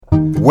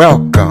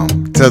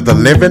Welcome to the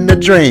Living the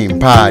Dream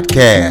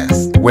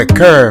podcast with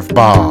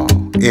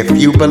Curveball. If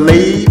you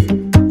believe,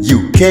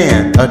 you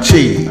can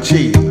achieve.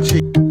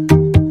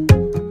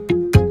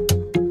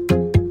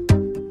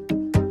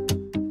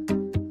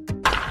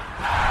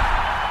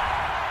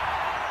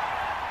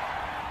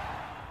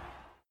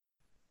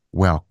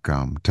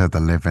 Welcome to the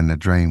Living the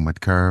Dream with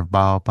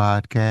Curveball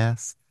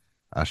podcast,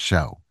 a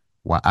show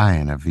where I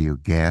interview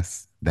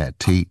guests that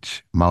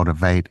teach,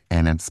 motivate,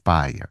 and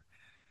inspire.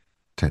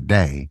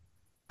 Today,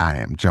 I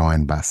am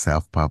joined by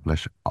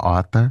self-published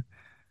author,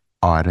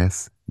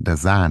 artist,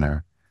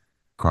 designer,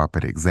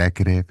 corporate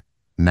executive,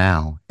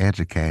 now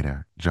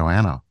educator,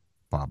 Joanna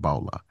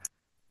Barbolla.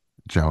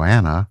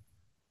 Joanna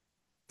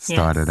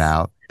started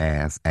out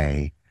as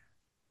a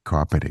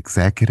corporate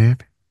executive,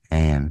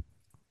 and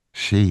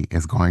she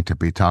is going to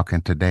be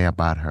talking today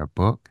about her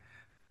book,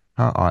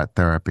 her art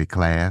therapy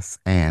class,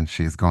 and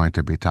she's going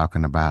to be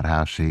talking about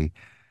how she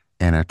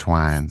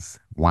intertwines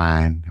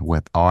wine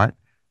with art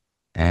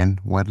and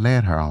what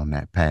led her on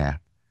that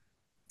path.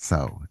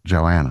 So,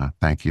 Joanna,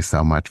 thank you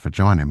so much for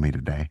joining me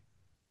today.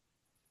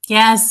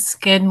 Yes.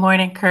 Good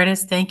morning,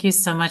 Curtis. Thank you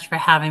so much for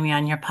having me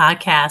on your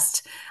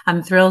podcast.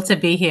 I'm thrilled to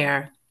be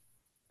here.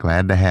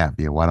 Glad to have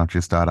you. Why don't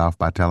you start off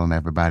by telling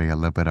everybody a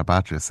little bit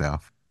about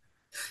yourself?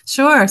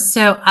 Sure.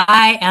 So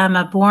I am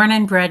a born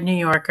and bred New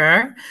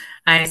Yorker.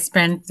 I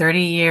spent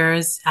 30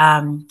 years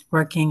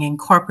working in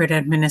corporate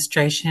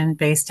administration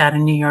based out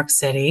of New York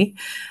City.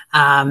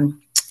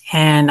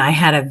 And I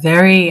had a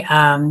very,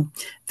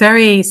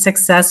 very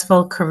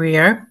successful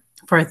career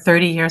for a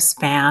 30-year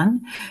span.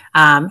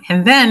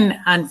 And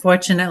then,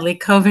 unfortunately,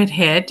 COVID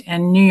hit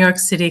and New York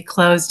City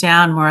closed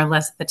down more or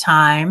less at the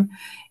time.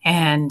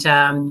 And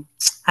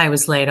I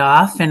was laid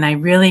off, and I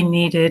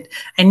knew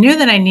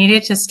that I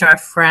needed to start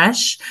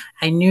fresh.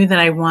 I knew that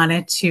I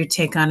wanted to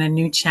take on a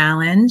new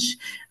challenge.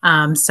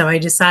 So I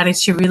decided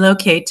to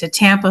relocate to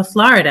Tampa,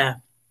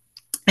 Florida,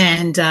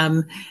 and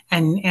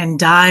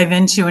dive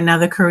into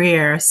another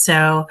career.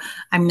 So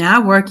I'm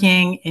now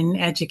working in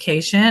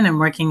education. I'm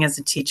working as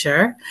a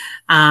teacher.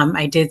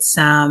 I did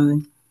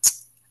some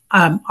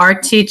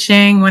art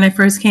teaching when I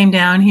first came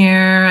down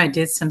here. I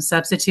did some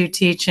substitute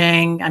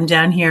teaching. I'm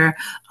down here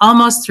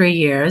almost 3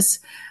 years.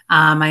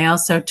 I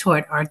also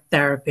taught art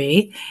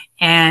therapy,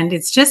 and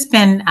it's just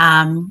been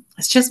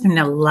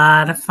a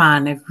lot of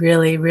fun. I've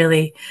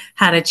really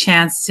had a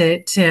chance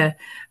to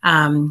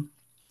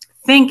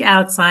think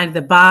outside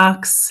the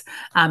box,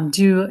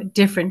 do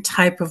different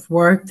type of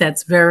work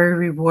that's very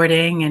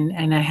rewarding,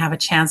 and I have a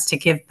chance to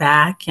give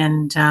back.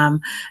 And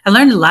I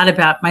learned a lot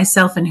about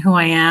myself and who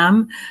I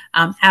am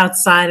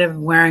outside of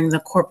wearing the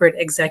corporate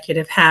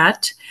executive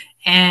hat.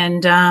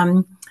 And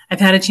I've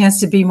had a chance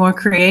to be more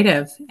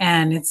creative,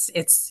 and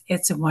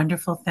it's a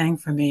wonderful thing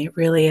for me. It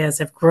really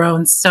is. I've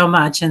grown so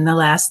much in the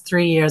last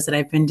 3 years that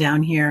I've been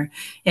down here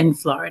in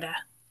Florida.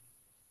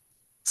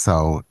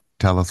 So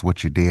tell us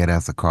what you did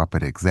as a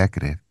corporate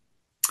executive.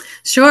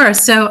 Sure.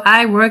 So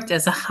I worked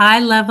as a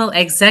high-level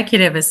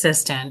executive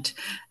assistant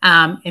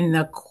in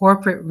the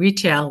corporate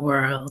retail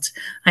world.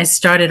 I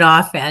started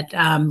off at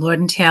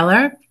Lord &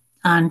 Taylor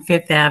on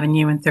 5th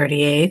Avenue and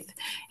 38th.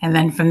 And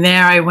then from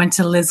there, I went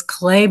to Liz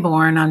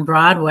Claiborne on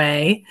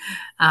Broadway.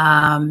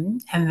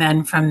 And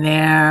then from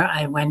there,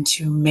 I went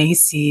to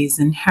Macy's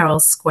in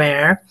Herald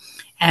Square.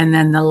 And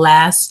then the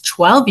last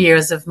 12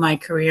 years of my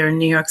career in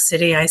New York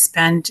City, I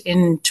spent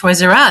in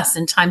Toys R Us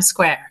in Times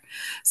Square.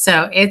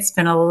 So it's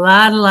been a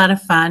lot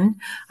of fun.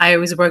 I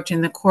always worked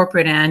in the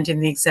corporate end in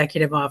the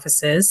executive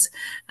offices.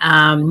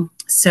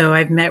 So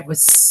I've met with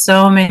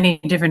so many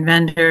different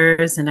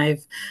vendors, and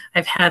I've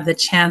had the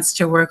chance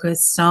to work with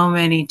so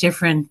many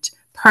different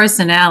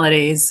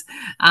personalities.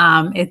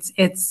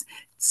 It's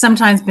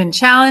sometimes been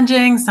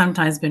challenging,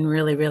 sometimes been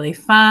really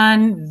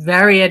fun,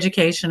 very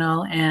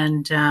educational,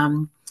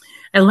 and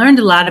I learned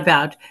a lot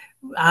about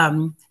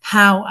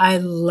how I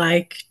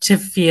like to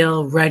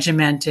feel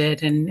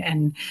regimented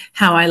and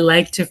how I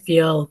like to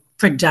feel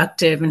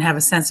productive and have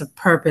a sense of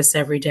purpose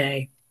every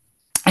day.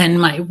 And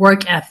my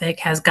work ethic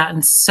has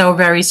gotten so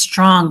very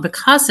strong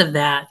because of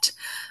that.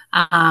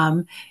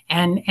 And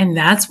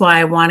that's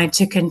why I wanted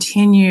to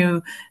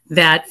continue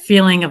that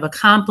feeling of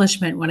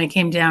accomplishment when I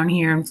came down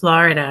here in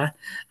Florida.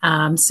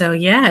 So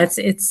yeah,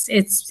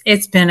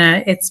 it's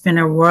been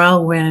a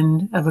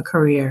whirlwind of a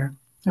career.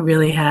 It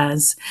really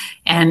has.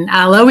 And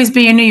I'll always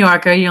be a New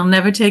Yorker. You'll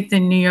never take the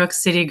New York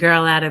City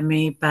girl out of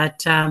me.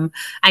 But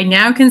I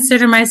now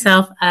consider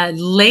myself a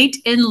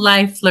late in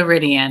life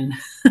Floridian.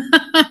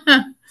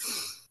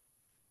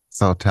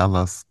 So tell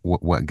us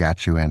what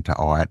got you into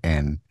art,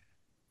 and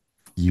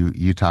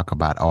you talk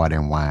about art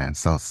and wine.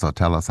 So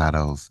tell us how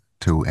those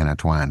to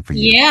intertwine for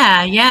you?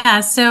 Yeah,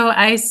 yeah. So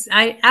I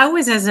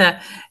was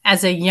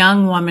as a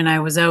young woman, I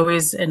was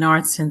always an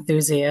arts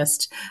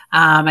enthusiast.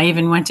 I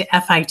even went to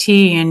FIT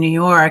in New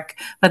York.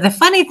 But the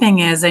funny thing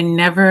is, I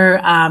never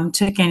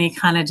took any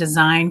kind of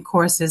design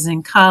courses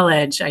in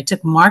college. I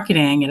took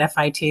marketing at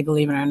FIT,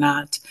 believe it or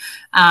not.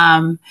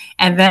 Um,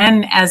 and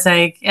then as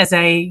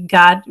I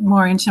got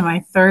more into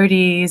my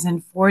 30s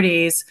and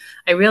 40s,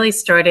 I really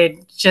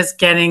started just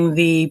getting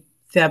the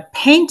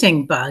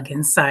painting bug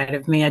inside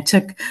of me. I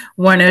took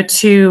one or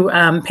two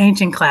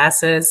painting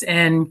classes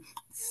and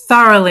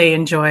thoroughly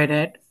enjoyed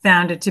it.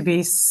 Found it to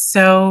be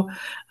so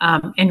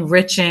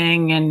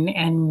enriching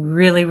and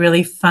really,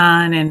 really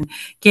fun, and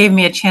gave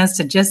me a chance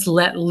to just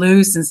let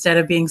loose instead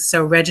of being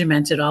so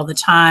regimented all the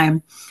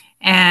time.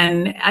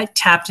 And I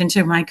tapped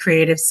into my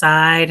creative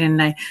side,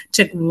 and I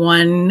took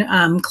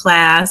one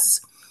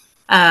class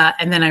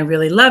and then I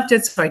really loved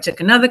it. So I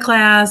took another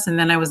class, and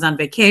then I was on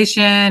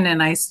vacation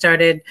and I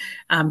started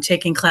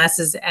taking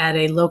classes at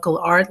a local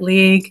art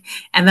league.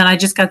 And then I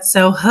just got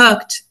so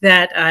hooked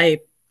that I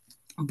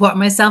bought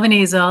myself an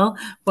easel,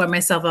 bought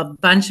myself a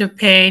bunch of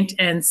paint,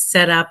 and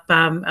set up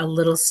a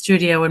little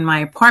studio in my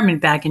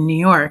apartment back in New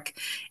York,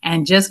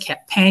 and just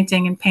kept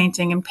painting and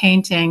painting and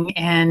painting.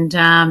 And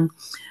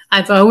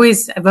I've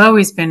always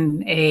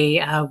been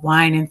a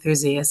wine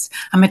enthusiast.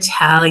 I'm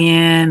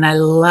Italian. I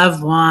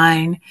love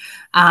wine,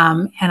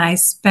 and I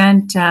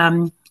spent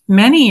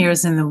many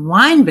years in the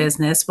wine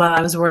business while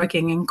I was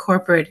working in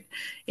corporate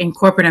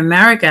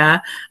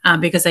America,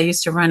 because I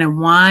used to run a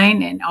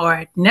wine and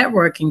art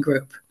networking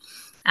group.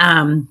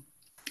 Um,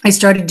 I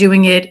started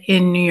doing it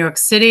in New York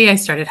City. I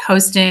started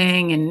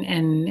hosting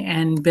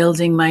and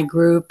building my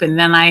group. And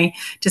then I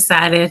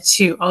decided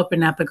to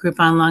open up a group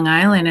on Long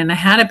Island. And I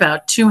had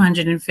about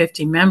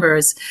 250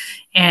 members.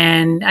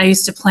 And I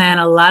used to plan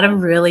a lot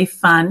of really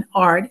fun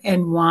art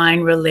and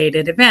wine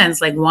related events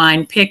like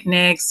wine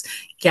picnics,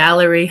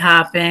 gallery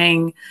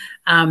hopping,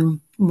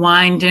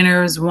 wine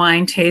dinners,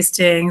 wine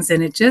tastings,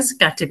 and it just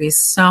got to be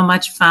so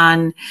much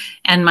fun.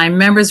 And my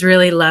members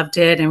really loved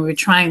it. And we were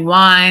trying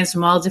wines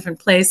from all different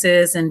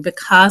places. And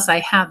because I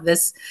have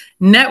this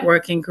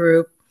networking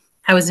group,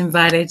 I was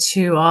invited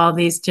to all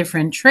these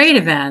different trade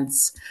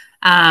events,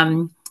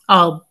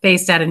 all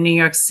based out of New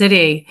York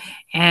City.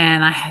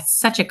 And I had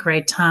such a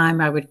great time.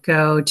 I would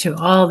go to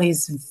all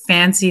these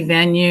fancy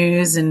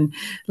venues and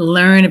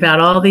learn about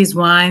all these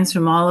wines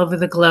from all over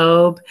the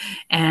globe.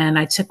 And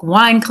I took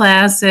wine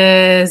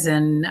classes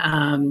and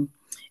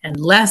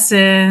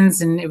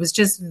lessons, and it was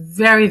just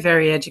very,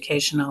 very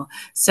educational.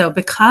 So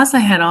because I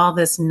had all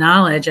this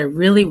knowledge, I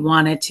really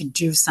wanted to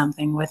do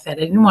something with it. I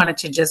didn't want it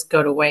to just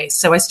go to waste.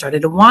 So I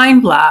started a wine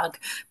blog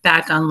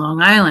back on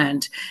Long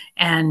Island,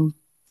 and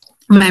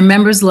my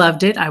members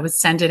loved it. I would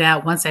send it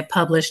out once I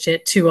published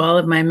it to all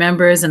of my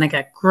members, and I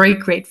got great,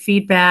 great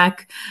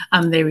feedback.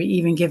 They were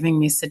even giving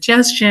me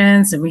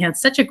suggestions, and we had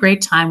such a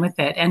great time with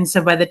it. And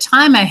so by the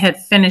time I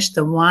had finished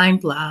the wine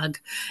blog,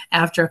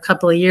 after a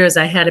couple of years,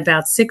 I had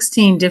about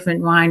 16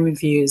 different wine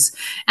reviews.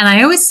 And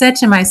I always said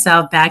to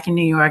myself back in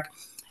New York,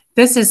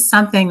 this is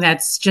something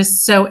that's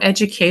just so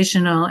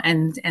educational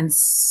and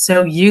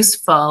so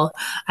useful.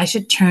 I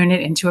should turn it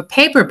into a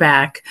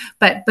paperback.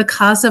 But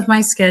because of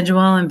my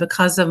schedule and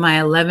because of my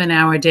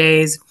 11-hour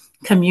days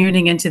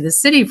commuting into the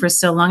city for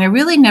so long, I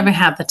really never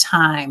had the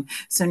time.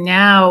 So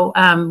now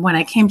when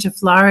I came to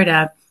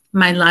Florida,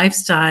 my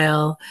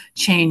lifestyle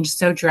changed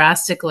so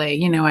drastically.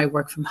 You know, I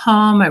work from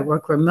home, I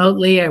work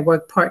remotely, I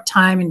work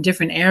part-time in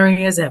different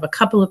areas. I have a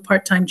couple of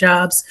part-time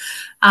jobs.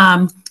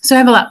 So I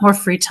have a lot more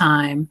free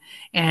time.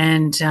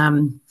 And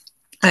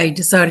I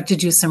decided to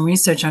do some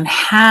research on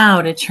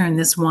how to turn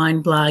this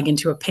wine blog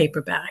into a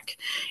paperback.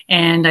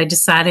 And I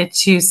decided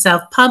to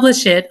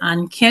self-publish it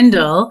on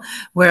Kindle,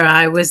 where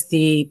I was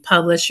the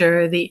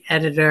publisher, the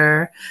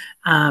editor,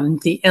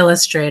 the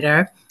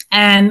illustrator.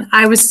 And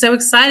I was so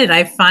excited.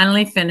 I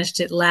finally finished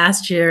it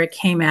last year. It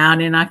came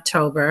out in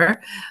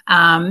October.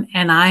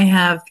 And I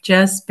have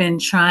just been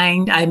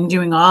I'm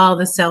doing all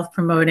the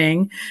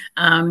self-promoting.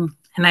 And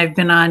I've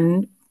been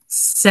on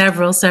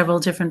several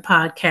different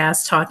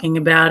podcasts talking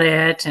about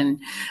it and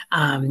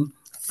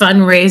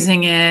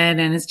fundraising it.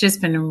 And it's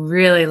just been a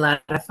really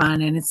lot of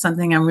fun. And it's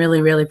something I'm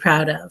really, really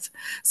proud of.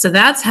 So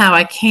that's how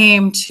I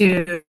came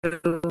to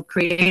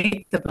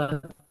create the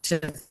book,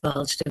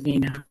 Divulge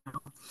Divino.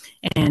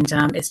 And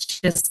it's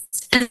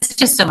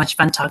just so much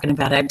fun talking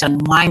about it. I've done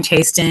wine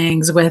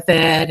tastings with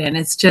it, and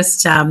it's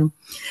just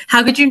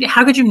how could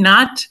you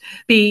not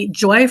be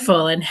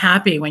joyful and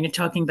happy when you're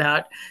talking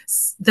about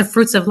the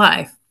fruits of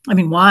life? I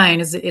mean,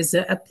 wine is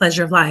a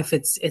pleasure of life.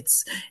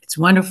 It's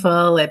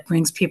wonderful. It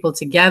brings people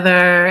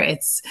together.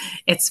 It's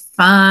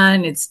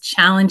fun. It's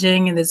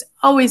challenging, and there's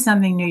always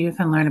something new you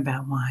can learn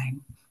about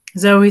wine.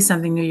 There's always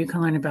something new you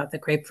can learn about the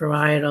grape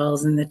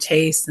varietals and the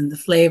taste and the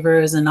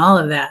flavors and all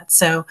of that.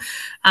 So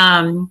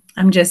I'm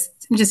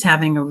just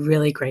having a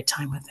really great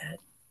time with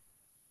it.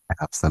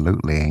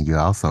 Absolutely. And you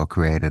also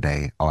created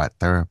a art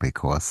therapy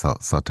course.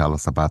 So tell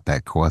us about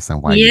that course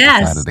and why you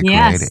decided Yes, to create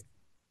yes. it.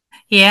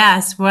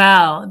 Yes,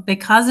 well,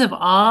 because of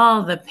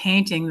all the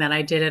painting that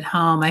I did at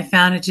home, I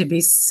found it to be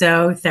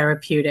so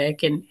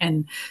therapeutic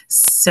and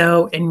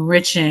so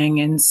enriching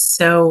and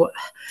so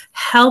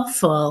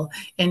helpful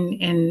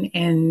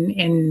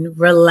in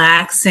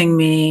relaxing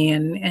me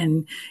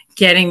and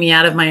getting me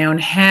out of my own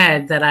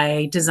head that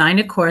I designed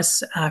a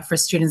course for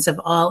students of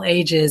all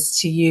ages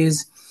to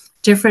use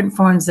different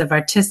forms of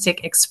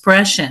artistic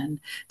expression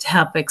to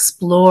help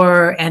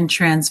explore and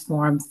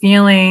transform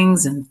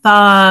feelings and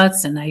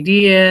thoughts and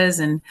ideas.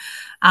 And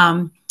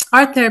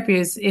art therapy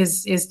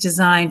is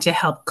designed to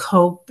help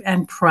cope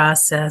and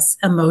process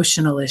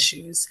emotional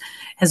issues,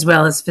 as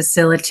well as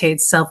facilitate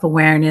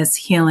self-awareness,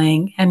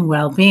 healing, and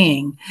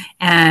well-being.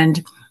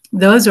 And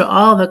those are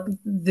all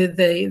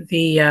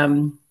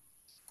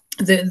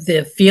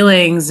the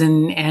feelings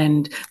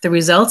and the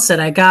results that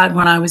I got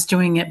when I was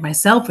doing it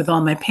myself with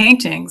all my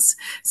paintings.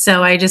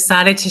 So I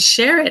decided to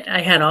share it.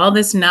 I had all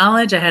this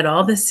knowledge, I had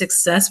all this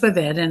success with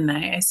it, and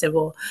I said,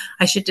 well,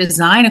 I should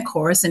design a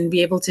course and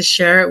be able to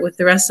share it with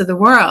the rest of the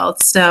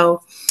world.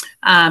 So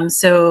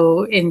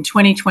in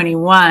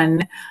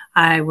 2021,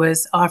 I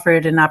was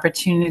offered an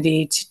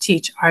opportunity to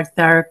teach art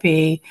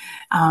therapy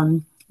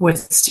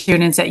with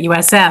students at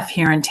USF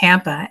here in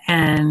Tampa,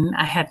 and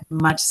I had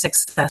much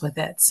success with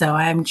it. So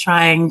I'm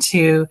trying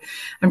to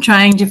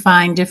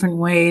find different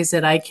ways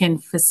that I can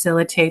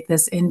facilitate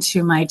this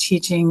into my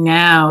teaching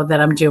now that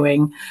I'm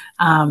doing.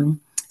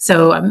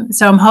 So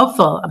I'm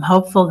hopeful. I'm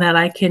hopeful that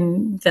I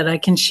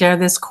can share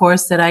this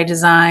course that I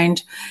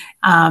designed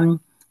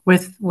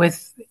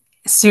with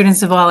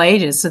students of all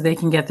ages, so they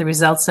can get the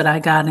results that I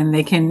got, and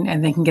they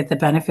can get the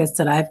benefits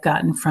that I've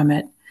gotten from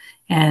it.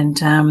 And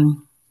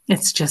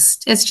it's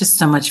just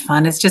so much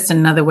fun. It's just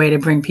another way to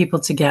bring people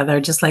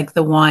together, just like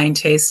the wine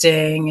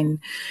tasting and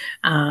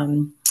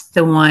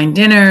the wine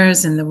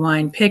dinners and the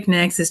wine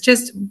picnics. It's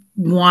just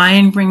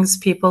wine brings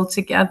people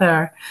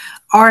together,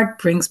 art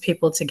brings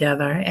people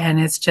together, and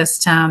it's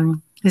just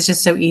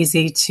so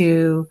easy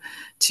to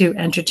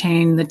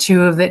entertain the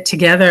two of it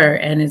together,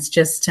 and it's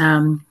just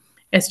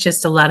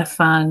a lot of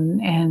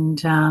fun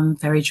and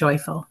very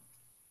joyful.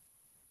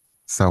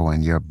 So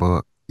in your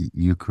book,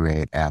 you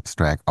create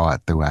abstract art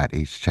throughout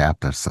each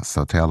chapter.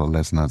 So tell the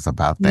listeners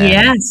about that and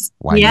Yes,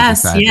 why you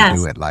yes, decided to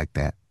do yes. it like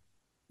that.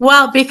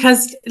 Well,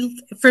 because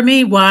for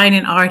me, wine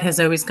and art has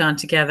always gone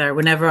together.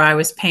 Whenever I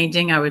was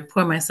painting, I would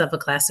pour myself a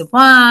glass of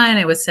wine,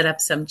 I would set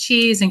up some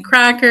cheese and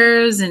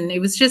crackers, and it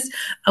was just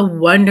a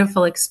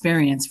wonderful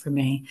experience for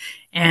me.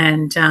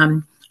 And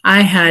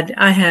I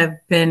have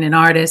been an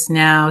artist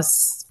now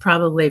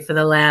probably for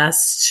the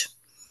last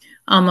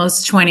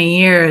almost 20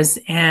 years,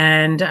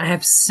 and I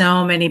have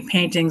so many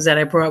paintings that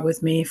I brought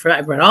with me.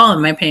 I brought all of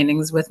my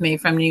paintings with me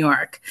from New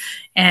York,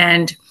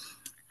 and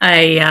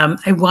I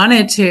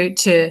wanted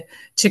to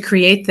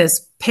create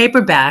this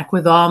paperback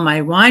with all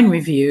my wine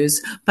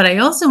reviews, but I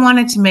also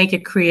wanted to make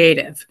it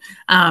creative.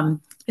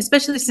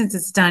 Especially since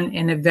it's done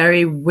in a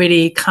very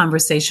witty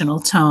conversational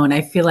tone.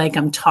 I feel like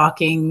I'm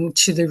talking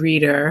to the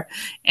reader,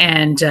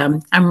 and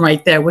I'm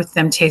right there with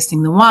them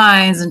tasting the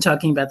wines and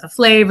talking about the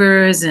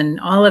flavors and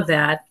all of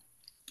that.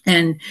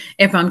 And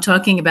if I'm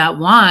talking about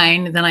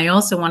wine, then I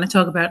also want to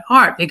talk about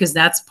art, because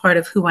that's part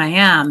of who I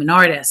am, an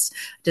artist,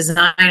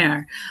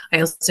 designer. I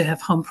also have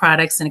home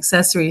products and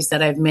accessories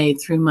that I've made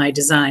through my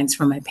designs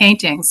from my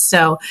paintings.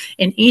 So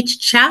in each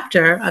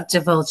chapter of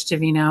Divulge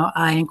Divino,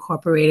 I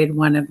incorporated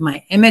one of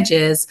my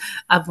images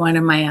of one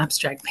of my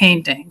abstract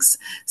paintings.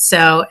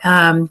 So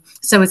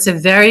it's a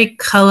very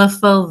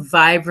colorful,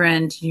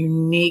 vibrant,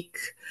 unique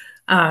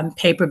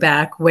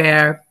paperback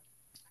where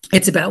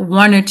it's about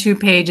 1 or 2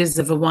 pages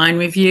of a wine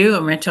review.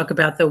 I'm going to talk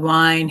about the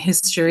wine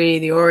history,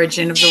 the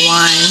origin of the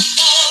wine.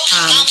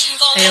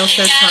 I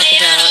also talk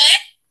about,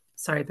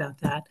 sorry about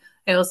that.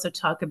 I also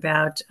talk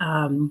about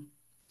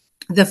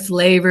the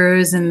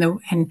flavors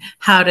and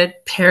how to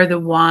pair the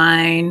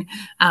wine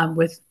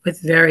with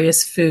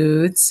various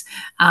foods,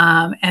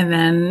 and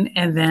then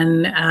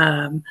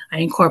I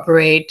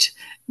incorporate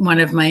one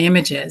of my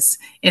images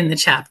in the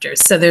chapter.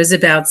 So there's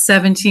about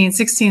 17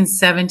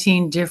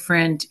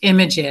 different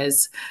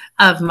images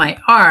of my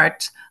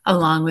art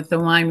along with the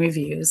wine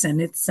reviews, and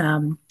it's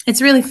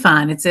really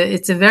fun. It's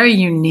a very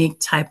unique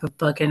type of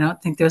book. I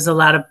don't think there's a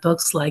lot of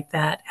books like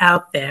that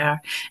out there,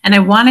 and I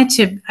wanted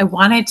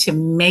to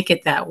make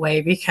it that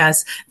way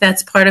because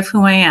that's part of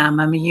who I am.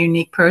 I'm a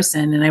unique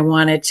person, and I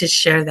wanted to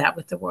share that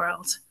with the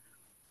world.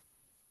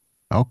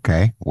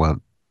 Okay.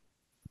 Well,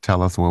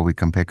 tell us where we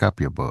can pick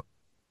up your book.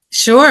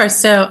 Sure.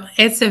 So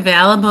it's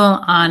available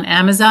on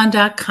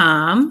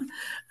Amazon.com.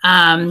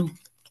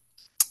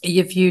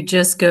 If you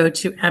just go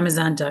to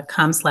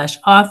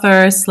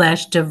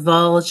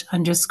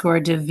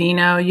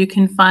Amazon.com/author/divulge_divino, you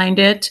can find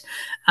it.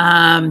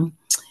 And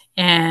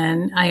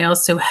I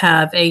also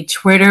have a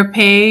Twitter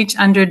page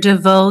under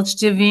Divulge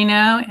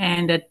Divino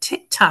and a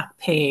TikTok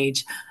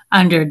page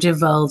under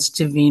Divulge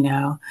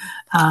Divino.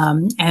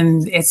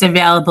 And it's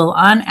available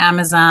on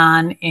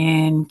Amazon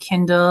in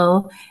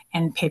Kindle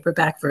and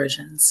paperback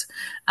versions.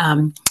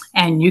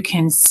 And you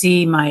can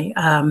see my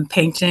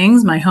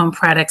paintings, my home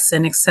products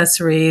and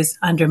accessories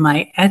under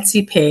my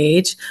Etsy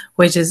page,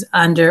 which is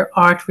under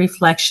Art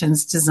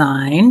Reflections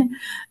Design.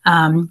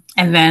 And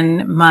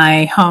then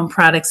my home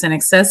products and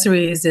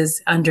accessories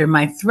is under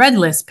my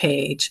Threadless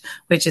page,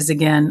 which is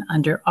again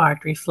under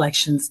Art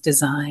Reflections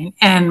Design,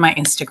 and my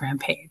Instagram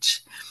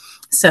page.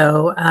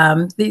 So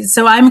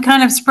I'm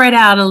kind of spread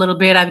out a little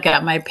bit. I've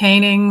got my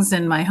paintings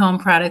and my home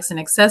products and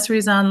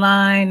accessories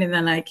online, and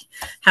then I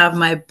have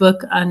my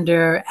book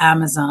under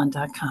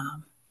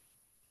Amazon.com.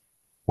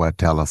 Well,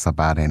 tell us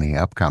about any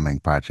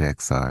upcoming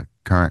projects or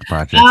current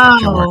projects that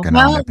you're Oh, working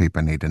on well, that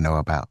people need to know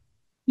about.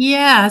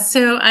 yeah.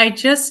 So I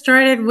just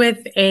started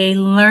with a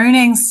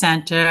learning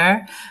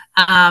center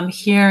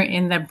here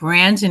in the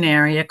Brandon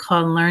area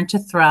called Learn to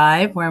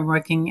Thrive, where I'm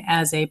working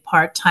as a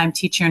part-time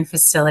teacher and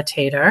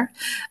facilitator.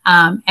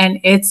 And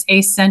it's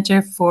a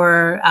center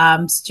for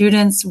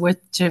students with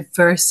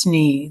diverse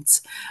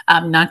needs,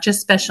 not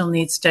just special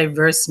needs,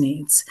 diverse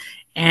needs.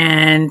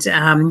 And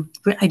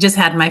I just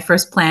had my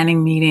first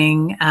planning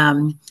meeting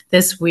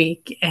this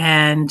week,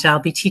 and I'll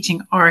be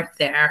teaching art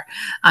there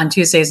on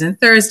Tuesdays and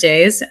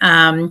Thursdays.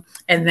 And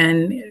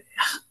then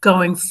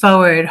going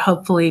forward,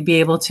 hopefully be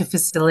able to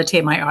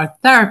facilitate my art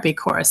therapy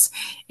course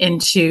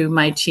into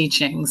my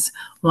teachings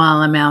while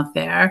I'm out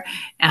there.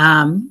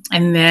 And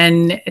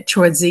then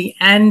towards the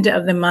end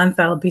of the month,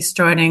 I'll be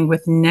starting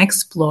with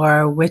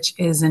Nexplore, which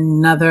is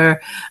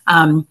another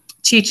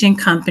teaching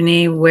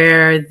company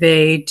where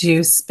they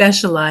do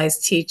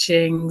specialized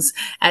teachings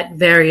at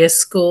various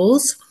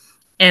schools.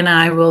 And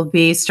I will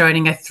be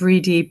starting a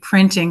 3D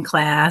printing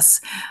class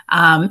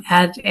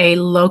at a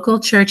local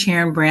church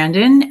here in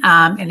Brandon.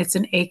 And it's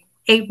an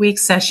eight-week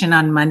session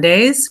on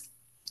Mondays.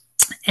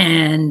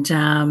 And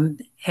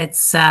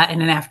it's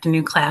in an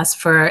afternoon class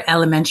for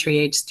elementary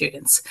age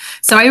students.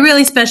 So I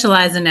really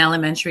specialize in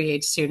elementary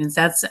age students.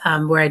 That's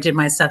where I did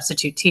my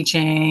substitute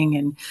teaching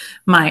and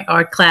my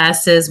art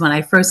classes when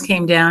I first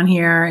came down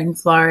here in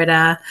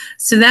Florida.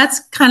 So that's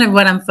kind of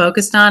what I'm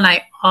focused on.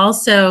 I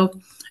also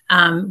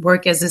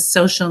work as a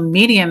social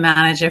media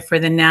manager for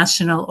the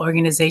National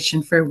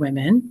Organization for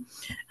Women.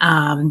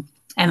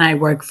 And I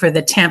work for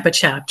the Tampa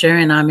chapter,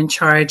 and I'm in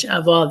charge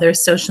of all their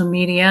social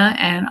media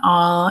and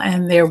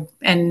updating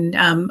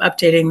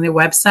their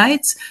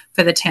websites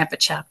for the Tampa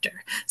chapter.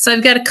 So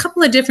I've got a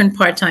couple of different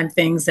part-time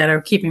things that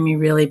are keeping me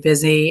really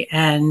busy,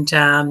 and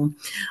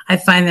I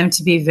find them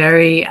to be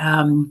very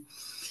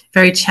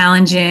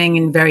challenging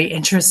and very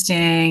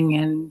interesting.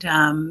 And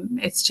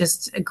it's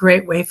just a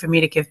great way for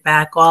me to give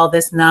back all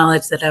this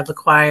knowledge that I've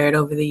acquired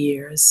over the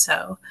years.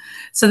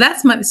 So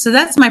that's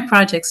my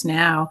projects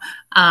now.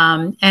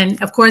 And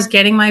of course,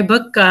 getting my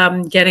book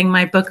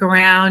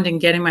around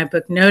and getting my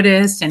book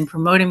noticed and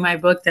promoting my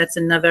book. That's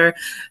another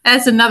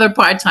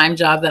part-time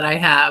job that I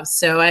have.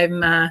 So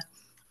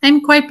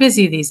I'm quite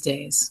busy these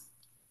days.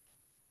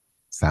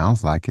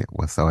 Sounds like it.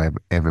 Well, so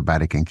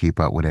everybody can keep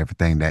up with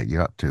everything that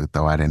you're up to.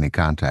 Throw out any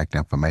contact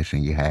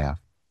information you have.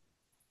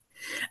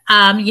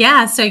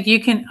 Yeah, so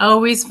you can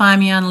always find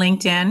me on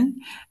LinkedIn.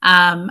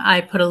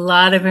 I put a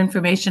lot of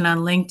information on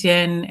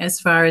LinkedIn as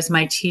far as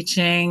my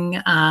teaching,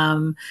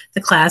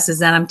 the classes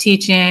that I'm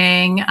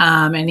teaching,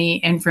 any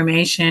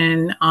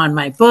information on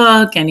my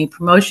book, any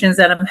promotions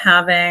that I'm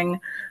having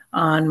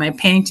on my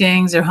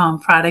paintings or home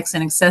products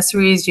and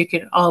accessories. You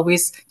could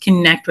always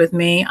connect with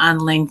me on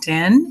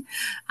LinkedIn.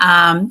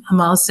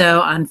 I'm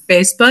also on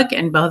Facebook,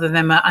 and both of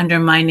them are under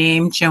my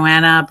name,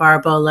 Joanna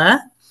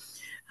Barbolla.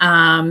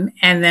 And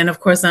then, of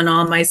course, on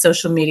all my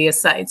social media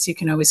sites, you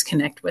can always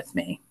connect with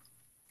me.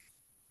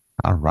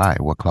 All right.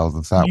 We'll close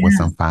us out with Yeah.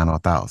 some final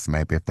thoughts.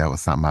 Maybe if there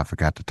was something I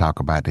forgot to talk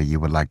about that you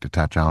would like to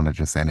touch on, or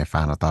just any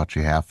final thoughts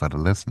you have for the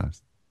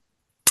listeners.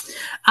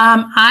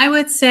 I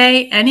would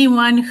say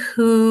anyone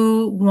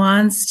who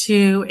wants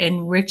to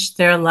enrich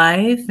their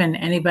life and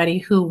anybody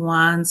who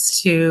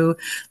wants to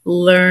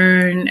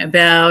learn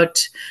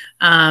about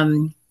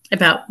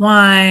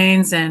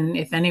wines, and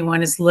if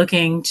anyone is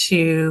looking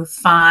to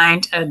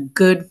find a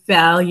good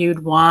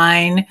valued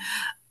wine,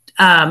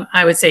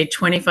 I would say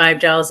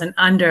 $25 and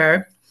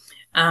under.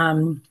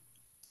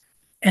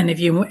 And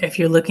if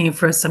you're looking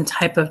for some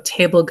type of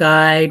table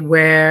guide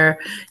where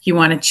you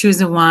want to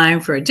choose a wine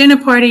for a dinner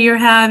party you're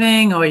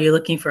having, or you're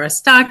looking for a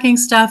stocking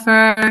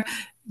stuffer,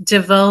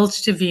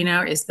 Divulge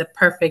Divino is the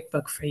perfect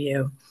book for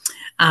you.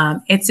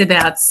 It's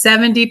about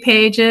 70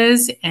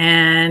 pages,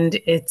 and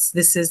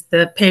this is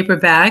the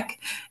paperback,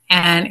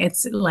 and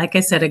it's, like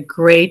I said, a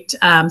great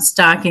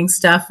stocking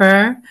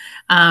stuffer.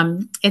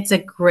 It's a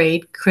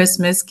great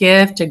Christmas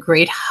gift, a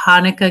great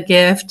Hanukkah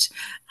gift.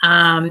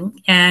 And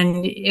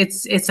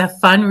it's a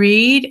fun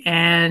read,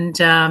 and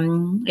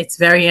it's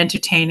very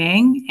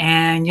entertaining,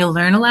 and you'll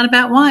learn a lot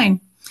about wine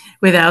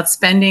without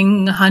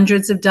spending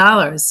hundreds of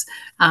dollars.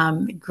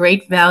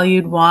 Great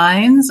valued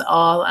wines,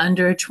 all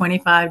under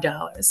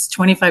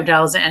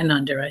 $25 and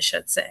under, I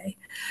should say.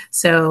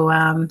 So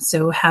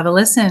have a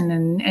listen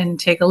and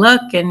take a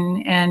look,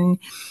 and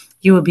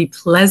you will be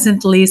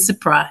pleasantly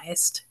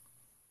surprised.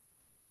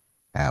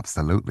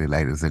 Absolutely,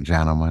 ladies and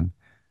gentlemen.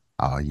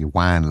 All you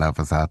wine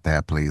lovers out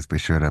there, please be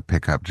sure to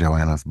pick up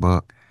Joanna's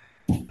book.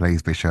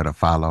 Please be sure to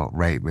follow,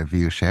 rate,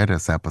 review, share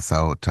this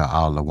episode to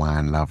all the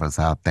wine lovers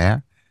out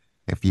there.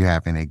 If you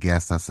have any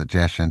guests or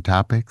suggestion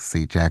topics,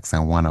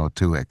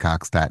 cjackson102 at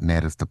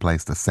cox.net is the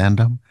place to send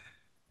them.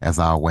 As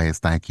always,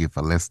 thank you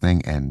for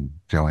listening. And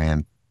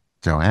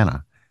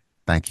Joanna,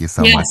 thank you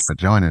so much Yes. for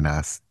joining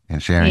us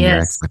and sharing your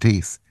Yes.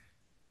 expertise.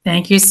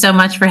 Thank you so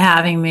much for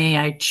having me.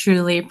 I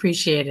truly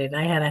appreciate it.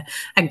 I had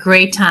a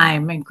great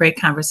time and great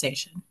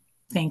conversation.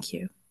 Thank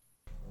you.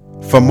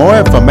 For more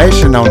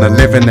information on the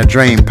Living the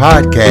Dream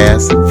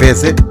podcast,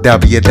 visit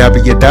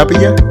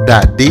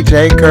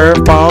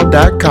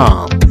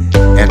www.djcurveball.com.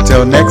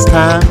 Until next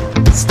time,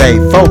 stay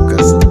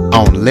focused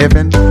on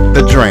living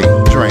the dream.